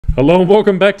Hello and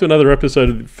welcome back to another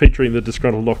episode featuring the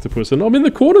disgruntled octopus. And I'm in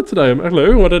the corner today.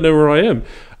 Hello, I don't know where I am.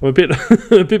 I'm a bit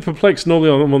a bit perplexed.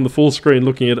 Normally I'm on the full screen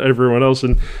looking at everyone else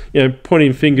and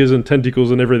pointing fingers and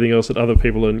tentacles and everything else at other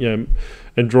people and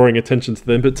drawing attention to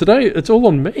them. But today it's all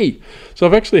on me. So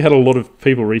I've actually had a lot of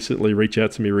people recently reach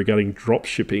out to me regarding drop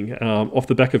shipping off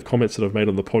the back of comments that I've made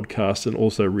on the podcast and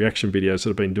also reaction videos that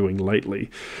I've been doing lately.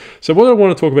 So what I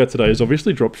want to talk about today is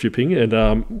obviously drop shipping,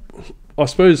 and I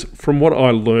suppose from what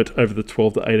I learnt over the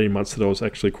 12 to 18 months that I was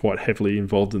actually quite heavily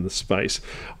involved in the space,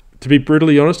 to be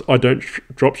brutally honest, I don't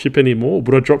drop ship anymore.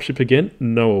 Would I drop ship again?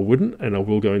 No, I wouldn't, and I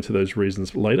will go into those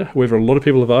reasons later. However, a lot of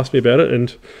people have asked me about it,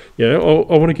 and I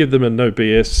want to give them a no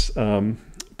BS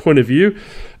point of view,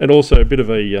 and also a bit of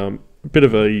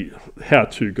a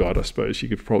how-to guide, I suppose you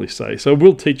could probably say. So I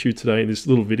will teach you today in this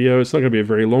little video. It's not going to be a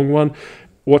very long one.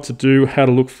 What to do, how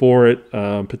to look for it,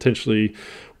 potentially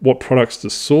what products to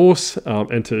source,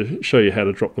 and to show you how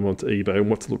to drop them onto eBay and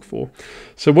what to look for.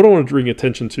 So what I want to bring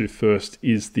attention to first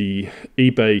is the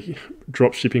eBay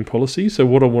drop shipping policy. So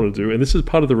what I want to do, and this is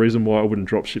part of the reason why I wouldn't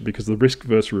drop ship, because the risk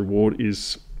versus reward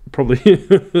is probably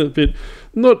a bit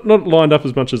not lined up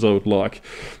as much as I would like.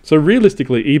 So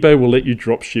realistically, eBay will let you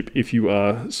drop ship if you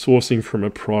are sourcing from a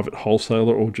private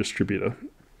wholesaler or distributor.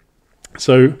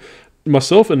 So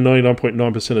myself and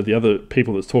 99.9% of the other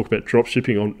people that talk about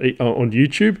dropshipping on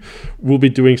YouTube will be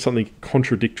doing something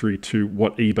contradictory to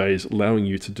what eBay is allowing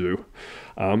you to do.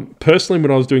 Personally,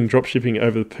 when I was doing dropshipping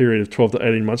over the period of 12 to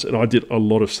 18 months, and I did a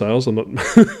lot of sales,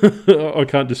 I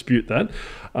can't dispute that.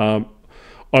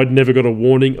 I'd never got a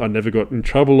warning. I never got in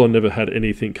trouble. I never had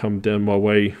anything come down my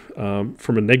way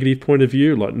from a negative point of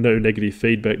view, like no negative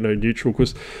feedback, no neutral,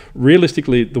 because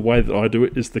realistically, the way that I do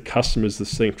it is the customer is the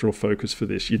central focus for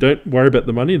this. You don't worry about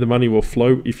the money. The money will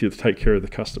flow if you take care of the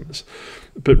customers.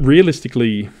 But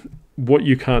realistically, what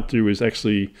you can't do is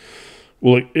actually,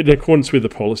 well, in accordance with the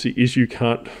policy, is you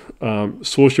can't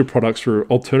source your products through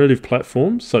alternative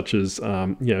platforms such as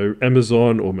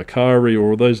Amazon or Mercari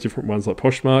or all those different ones like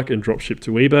Poshmark and drop ship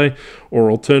to eBay, or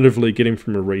alternatively get them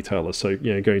from a retailer. So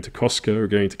going to Costco or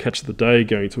going to Catch of the Day,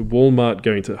 going to Walmart,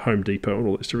 going to Home Depot, and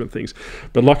all those different things.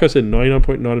 But like I said,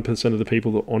 99.9% of the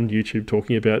people that are on YouTube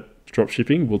talking about drop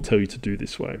shipping will tell you to do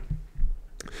this way.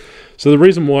 So the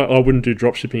reason why I wouldn't do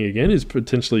dropshipping again is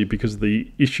potentially because of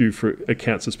the issue for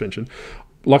account suspension.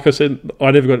 Like I said, I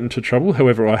never got into trouble.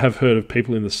 However, I have heard of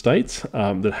people in the States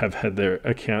that have had their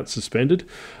accounts suspended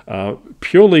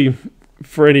purely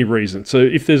for any reason. So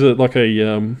if there's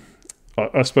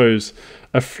I suppose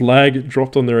a flag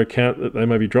dropped on their account that they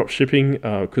may be drop shipping,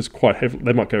 because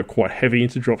they might go quite heavy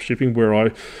into drop shipping, where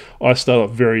I start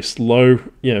off very slow,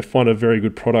 find a very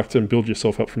good product and build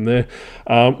yourself up from there.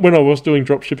 When I was doing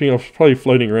drop shipping, I was probably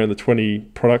floating around the 20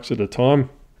 products at a time.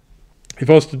 If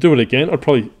I was to do it again, I'd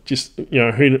probably just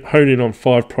hone in on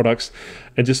 5 products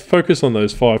and just focus on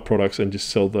those 5 products and just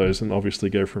sell those and obviously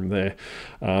go from there,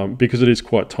 because it is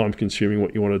quite time consuming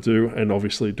what you want to do, and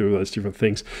obviously do those different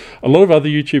things. A lot of other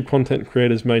YouTube content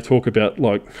creators may talk about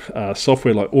like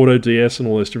software like AutoDS and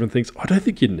all those different things. I don't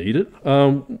think you need it.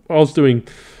 I was doing,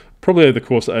 probably over the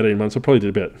course of 18 months, I probably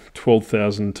did about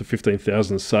 12,000 to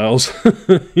 15,000 sales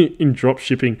in drop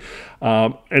shipping,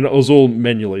 and it was all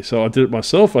manually. So I did it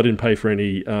myself. I didn't pay for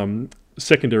any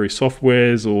secondary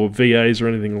softwares or VAs or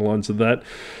anything along the lines of that.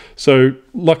 So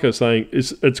like I was saying,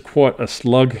 it's quite a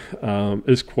slug.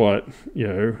 It's quite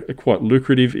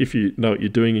lucrative if you know what you're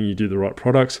doing and you do the right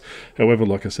products. However,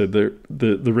 like I said,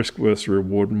 the risk versus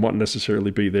reward might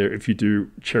necessarily be there if you do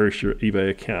cherish your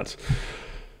eBay account.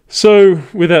 So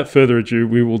without further ado,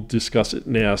 we will discuss it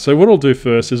now. So what I'll do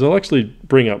first is I'll actually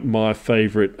bring up my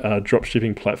favorite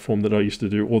dropshipping platform that I used to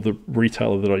do, or the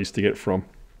retailer that I used to get from.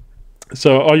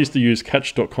 So I used to use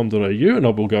catch.com.au, and I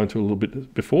will go into a little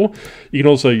bit before. You can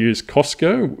also use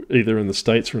Costco, either in the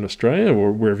States or in Australia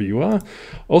or wherever you are.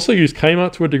 Also use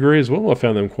Kmart to a degree as well. I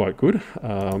found them quite good.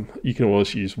 You can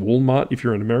also use Walmart if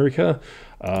you're in America,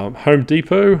 Home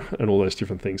Depot, and all those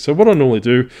different things. So what I normally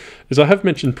do is, I have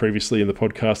mentioned previously in the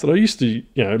podcast that I used to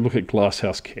look at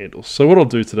glasshouse candles. So what I'll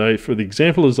do today for the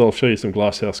example is I'll show you some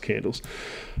glasshouse candles.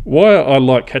 Why I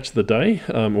like Catch of the Day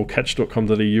or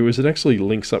catch.com.au is it actually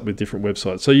links up with different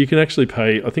websites. So you can actually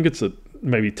pay, I think it's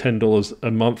maybe $10 a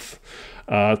month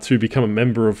to become a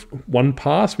member of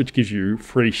OnePass, which gives you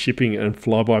free shipping and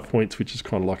flyby points, which is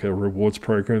kind of like a rewards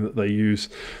program that they use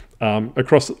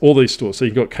across all these stores. So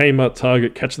you've got Kmart,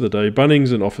 Target, Catch of the Day,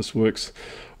 Bunnings, and Officeworks,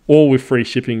 all with free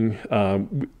shipping,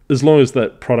 as long as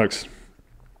that product's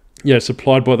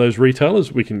supplied by those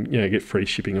retailers, we can get free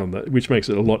shipping on that, which makes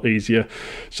it a lot easier.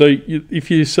 So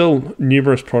if you sell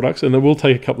numerous products, and it will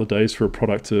take a couple of days for a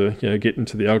product to get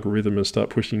into the algorithm and start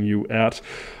pushing you out,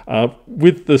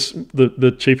 with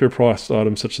the cheaper priced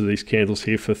items such as these candles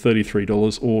here for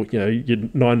 $33, or your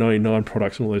 $9.99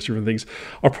 products and all those different things,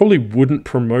 I probably wouldn't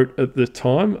promote at the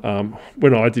time.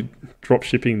 When I did drop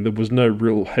shipping, there was no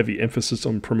real heavy emphasis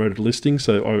on promoted listings,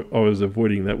 so I was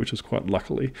avoiding that, which was quite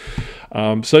luckily.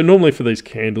 So normally for these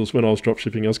candles, when I was drop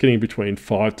shipping, I was getting between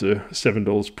 $5 to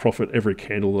 $7 profit every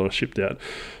candle that I shipped out.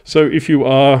 So if you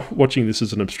are watching this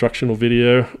as an instructional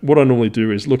video, what I normally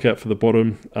do is look out for the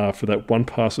bottom for that one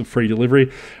pass of free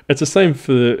delivery. It's the same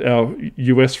for our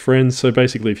US friends. So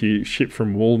basically, if you ship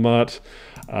from Walmart,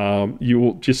 you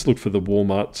will just look for the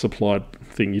Walmart supplied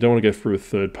thing. You don't want to go through a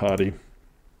third party.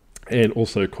 And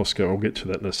also Costco, I'll get to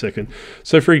that in a second.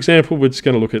 So for example, we're just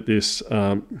going to look at this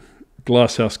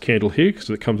glasshouse candle here, because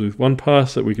it comes with one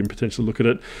pass that we can potentially look at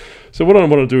it. So what I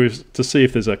want to do is to see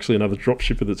if there's actually another drop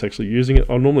shipper that's actually using it.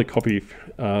 I'll normally copy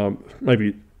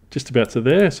maybe just about to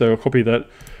there. So I'll copy that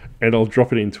and I'll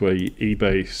drop it into a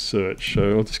eBay search.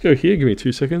 So I'll just go here, give me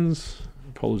 2 seconds.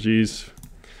 Apologies.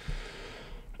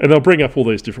 And I'll bring up all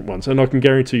these different ones. And I can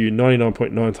guarantee you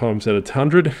 99.9 times out of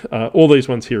 100, all these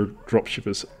ones here are drop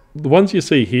shippers. The ones you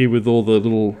see here with all the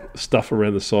little stuff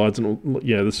around the sides and all,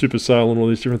 the super sale and all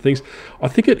these different things, I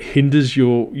think it hinders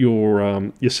your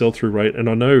sell-through rate. And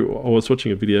I know I was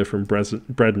watching a video from Brad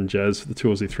and Jazz, the two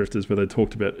Aussie thrifters, where they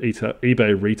talked about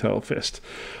eBay Retail Fest,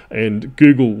 and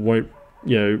Google won't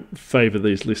favor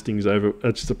these listings over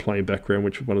just a plain background,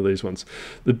 which is one of these ones.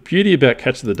 The beauty about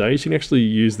Catch of the Day is you can actually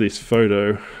use this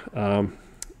photo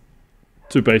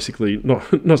to basically,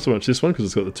 not so much this one because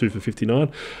it's got the 2 for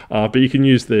 $59, but you can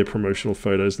use their promotional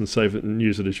photos and save it and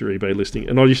use it as your eBay listing.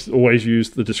 And I just always use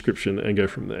the description and go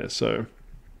from there. So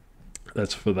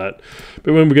that's for that.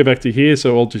 But when we go back to here,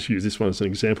 so I'll just use this one as an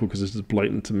example because this is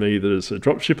blatant to me that it's a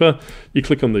drop shipper. You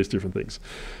click on these different things.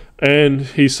 And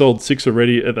he sold 6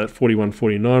 already at that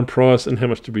 $41.49 price. And how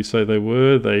much did we say they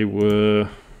were? They were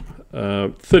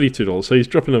 $32. So he's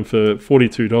dropping them for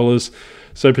 $42.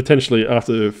 So potentially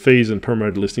after fees and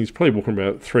promoted listings, probably walking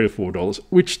about $3 or $4,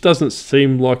 which doesn't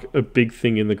seem like a big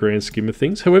thing in the grand scheme of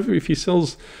things. However, if he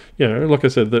sells, like I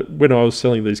said, that when I was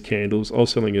selling these candles, I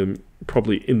was selling them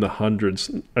probably in the hundreds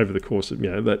over the course of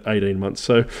that 18 months.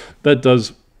 So that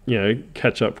does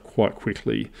catch up quite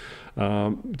quickly.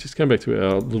 Just going back to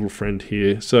our little friend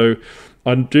here. So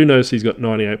I do notice he's got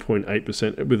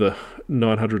 98.8% with a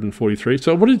 943.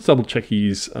 So I wanted to double check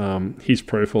his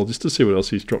profile just to see what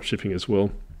else he's drop shipping as well.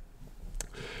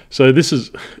 So this is,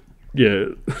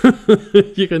 you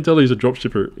can tell he's a drop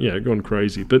shipper, gone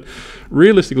crazy. But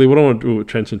realistically, what I want to do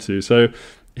attention to, so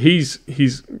he's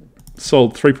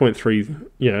sold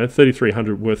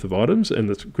 3,300 worth of items, and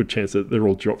there's a good chance that they're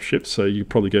all drop shipped, so you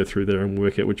probably go through there and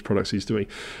work out which products he's doing.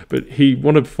 But he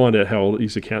wanted to find out how old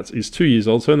his account is. 2 years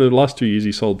old, so in the last 2 years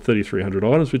he sold 3,300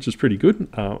 items, which is pretty good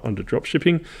under drop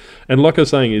shipping. And like I was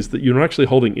saying, is that you're not actually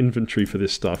holding inventory for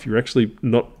this stuff. You're actually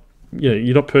not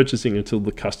you're not purchasing until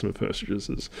the customer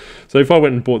purchases. So if I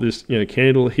went and bought this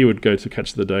candle, he would go to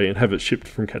Catch of the Day and have it shipped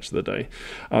from Catch of the Day.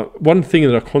 One thing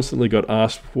that I constantly got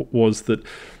asked was that,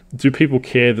 do people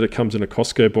care that it comes in a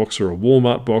Costco box or a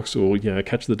Walmart box or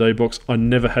Catch of the Day box? I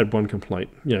never had one complaint.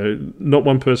 Not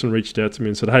one person reached out to me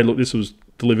and said, hey, look, this was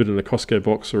delivered in a Costco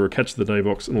box or a Catch of the Day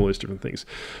box and all these different things.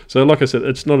 So like I said,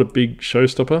 it's not a big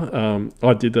showstopper.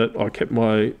 I did that. I kept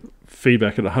my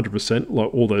feedback at 100%,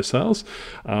 like all those sales.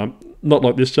 Not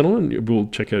like this gentleman. We'll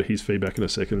check out his feedback in a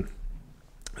second.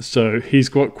 So he's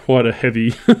got quite a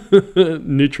heavy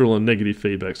neutral and negative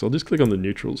feedback. So I'll just click on the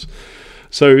neutrals.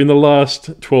 So in the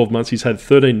last 12 months, he's had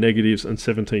 13 negatives and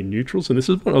 17 neutrals. And this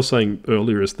is what I was saying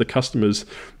earlier, is the customer's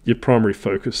your primary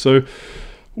focus. So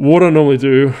what I normally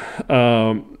do,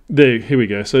 here we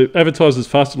go. So advertises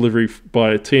fast delivery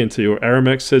by TNT or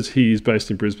Aramax, says he's based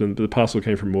in Brisbane, but the parcel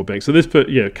came from Moorebank. So this,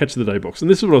 Catch of the Day box.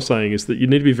 And this is what I was saying, is that you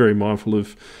need to be very mindful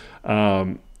of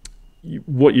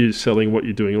what you're selling, what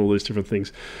you're doing, all these different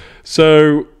things.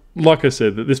 So like I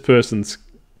said, that this person's,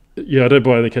 I don't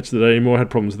buy any Catch of the Day anymore. I had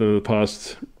problems with them in the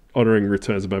past, honouring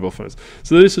returns of mobile phones.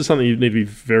 So this is something you need to be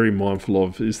very mindful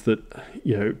of, is that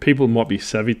people might be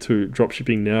savvy to drop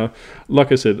shipping now.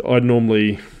 Like I said, I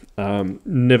normally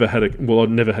never had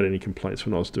any complaints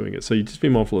when I was doing it. So you just be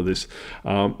mindful of this.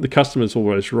 The customer's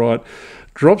always right.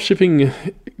 Drop shipping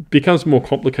becomes more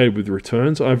complicated with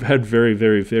returns. I've had very,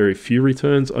 very, very few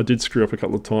returns. I did screw up a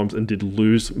couple of times and did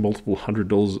lose multiple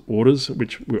 $100 orders,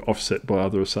 which were offset by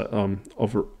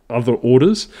other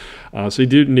orders. So you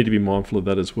do need to be mindful of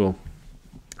that as well.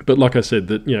 But But like I said,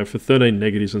 that for 13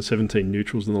 negatives and 17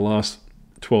 neutrals in the last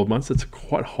 12 months, that's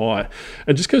quite high.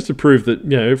 And just goes to prove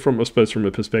that, from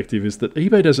a perspective, is that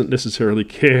eBay doesn't necessarily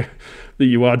care that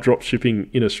you are drop shipping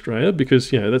in Australia,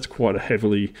 because, that's quite a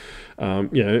heavily,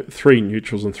 3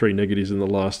 neutrals and 3 negatives in the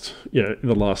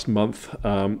last month.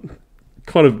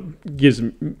 Kind of gives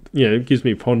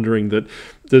me pondering that,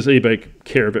 does eBay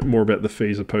care a bit more about the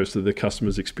fees opposed to the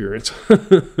customer's experience?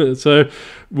 So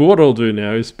what I'll do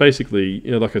now is basically,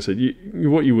 like I said,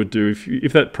 what you would do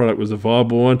if that product was a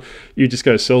viable one, you just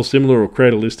go sell similar or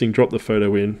create a listing, drop the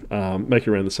photo in, make it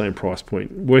around the same price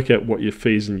point, work out what your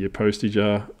fees and your postage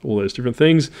are, all those different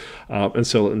things, and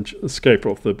sell it and escape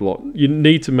off the block. You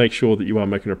need to make sure that you are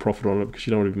making a profit on it, because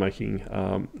you don't want to be making,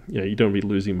 you don't want to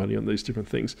be losing money on these different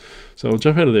things. So I'll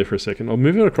jump out of there for a second. I'll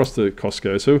move it across to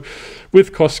Costco. So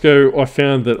with Costco, I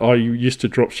found that I used to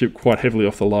drop ship quite heavily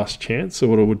off the last chance. So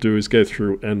what I would do is go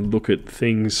through and look at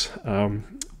things,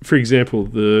 for example,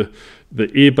 the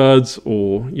earbuds,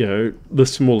 or the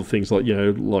smaller things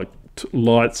like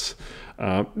lights,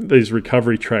 these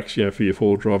recovery tracks, for your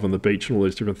four-wheel drive on the beach and all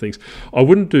these different things. I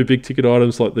wouldn't do big ticket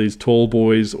items like these tall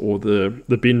boys or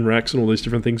the bin racks and all these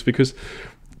different things, because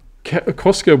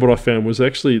Costco, what I found was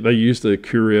actually they used a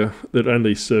courier that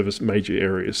only serviced major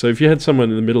areas. So if you had someone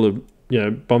in the middle of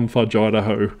Bumfudge,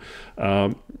 Idaho,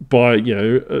 buy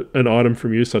an item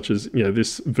from you, such as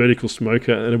this vertical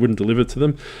smoker, and it wouldn't deliver to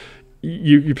them,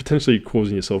 you're potentially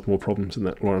causing yourself more problems in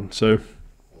that one. So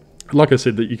like I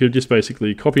said, that you could just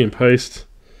basically copy, paste,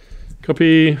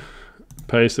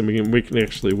 and we can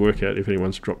actually work out if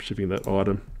anyone's drop shipping that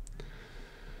item.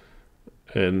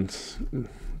 And it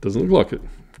doesn't look like it,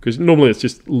 because normally it's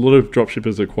just a lot of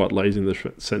dropshippers are quite lazy in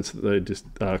the sense that they just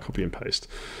copy and paste.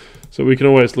 So we can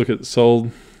always look at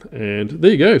sold, and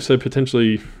there you go. So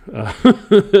potentially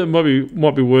it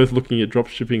might be worth looking at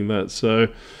dropshipping that. So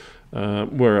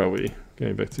where are we?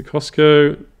 Going back to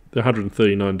Costco, they're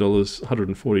 $139,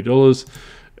 $140,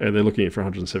 and they're looking at for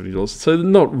 $170. So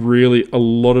not really a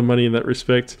lot of money in that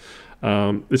respect.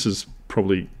 This is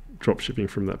probably drop shipping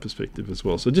from that perspective as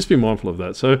well. So just be mindful of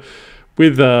that. So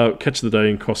with Catch of the Day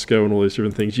and Costco and all these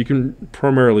different things, you can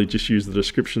primarily just use the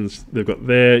descriptions they've got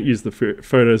there, use the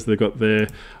photos they've got there,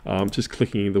 just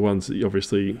clicking the ones that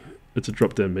obviously it's a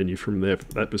drop-down menu from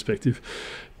that perspective.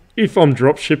 If I'm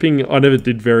drop shipping, I never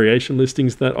did variation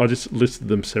listings. That I just listed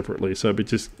them separately. So it'd be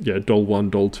just $1,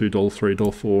 $2, $3,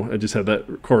 $4, and just have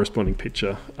that corresponding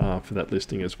picture for that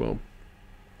listing as well.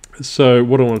 So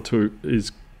what I want to do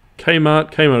is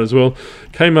Kmart as well.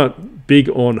 Kmart, big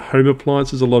on home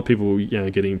appliances. A lot of people,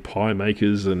 getting pie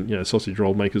makers and sausage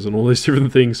roll makers and all these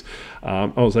different things. I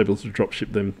was able to drop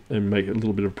ship them and make a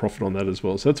little bit of profit on that as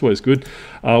well. So that's always good.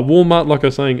 Walmart, like I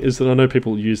was saying, is that I know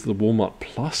people use the Walmart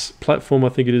Plus platform. I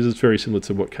think it is. It's very similar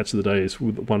to what Catch of the Day is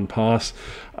with one pass.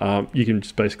 You can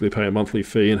just basically pay a monthly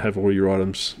fee and have all your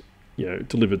items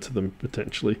delivered to them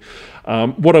potentially.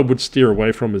 What I would steer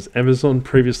away from is Amazon,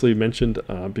 previously mentioned,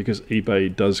 because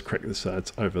eBay does crack the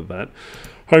sides over that.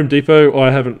 Home Depot, I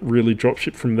haven't really drop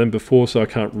shipped from them before, so I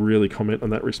can't really comment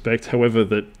on that respect. However,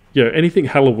 that anything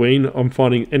Halloween, I'm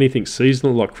finding anything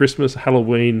seasonal like Christmas,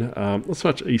 Halloween, not so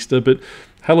much Easter, but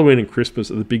Halloween and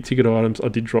Christmas are the big ticket items. I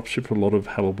did drop ship a lot of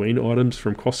Halloween items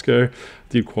from Costco,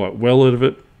 did quite well out of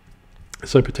it.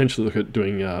 So potentially look at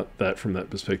doing that from that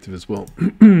perspective as well.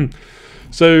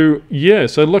 So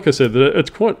like I said, it's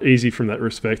quite easy from that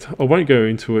respect. I won't go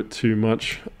into it too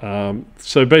much.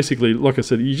 So basically, like I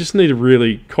said, you just need to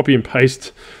really copy and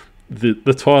paste the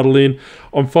title in.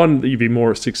 I'm finding that you'd be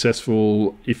more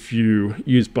successful if you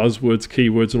use buzzwords,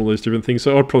 keywords, and all those different things.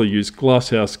 So I'd probably use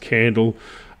glasshouse, candle,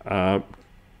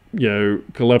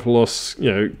 Galapagos,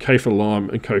 kaffir lime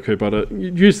and cocoa butter.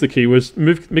 Use the keywords,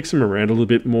 mix them around a little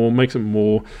bit more, make them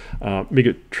more, make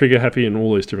it trigger happy and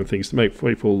all those different things to make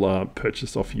people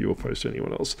purchase off you opposed to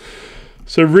anyone else.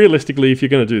 So realistically, if you're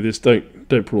going to do this, don't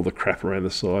put all the crap around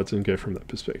the sides and go from that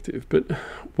perspective. But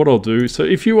what I'll do, so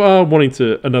if you are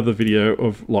wanting another video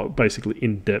of like basically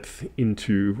in depth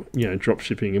into drop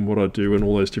shipping and what I do and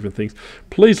all those different things,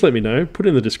 please let me know. Put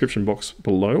in the description box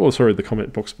below, the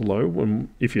comment box below,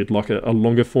 if you'd like a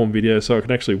longer form video, so I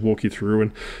can actually walk you through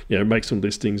and make some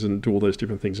listings and do all those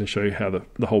different things and show you how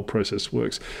the whole process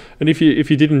works. And if you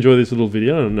did enjoy this little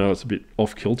video, I know it's a bit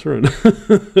off kilter and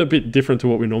a bit different to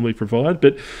what we normally provide,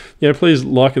 but please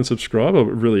like and subscribe. I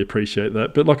would really appreciate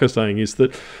that. But like I was saying, is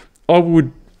that I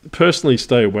would personally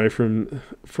stay away from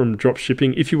drop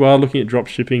shipping. If you are looking at drop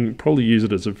shipping, probably use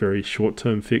it as a very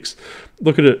short-term fix.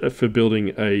 Look at it for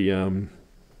building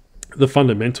the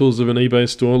fundamentals of an eBay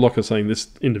store. Like I was saying, this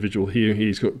individual here,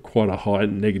 he's got quite a high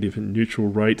negative and neutral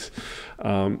rate.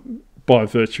 By by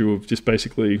virtue of just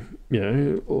basically,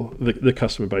 the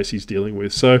customer base he's dealing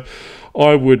with. So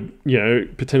I would,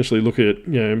 potentially look at,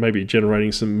 maybe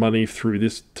generating some money through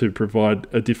this to provide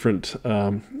a different,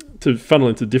 to funnel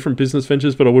into different business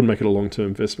ventures, but I wouldn't make it a long-term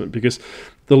investment, because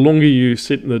the longer you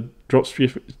sit in the drop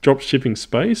shipping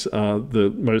space,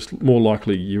 the more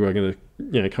likely you are going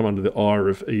to come under the ire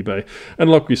of eBay. And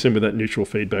like we said with that neutral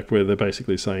feedback, where they're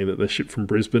basically saying that they're shipped from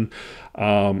Brisbane,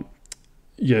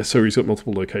 so he's got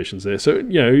multiple locations there. So,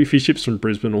 if he ships from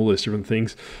Brisbane, all those different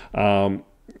things,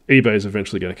 eBay is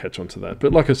eventually going to catch on to that.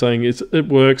 But like I was saying, it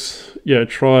works.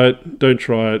 Try it, don't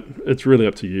try it. It's really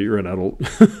up to you. You're an adult.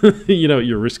 You know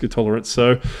your risk tolerance.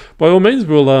 So by all means,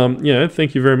 we'll,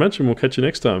 thank you very much, and we'll catch you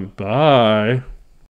next time. Bye.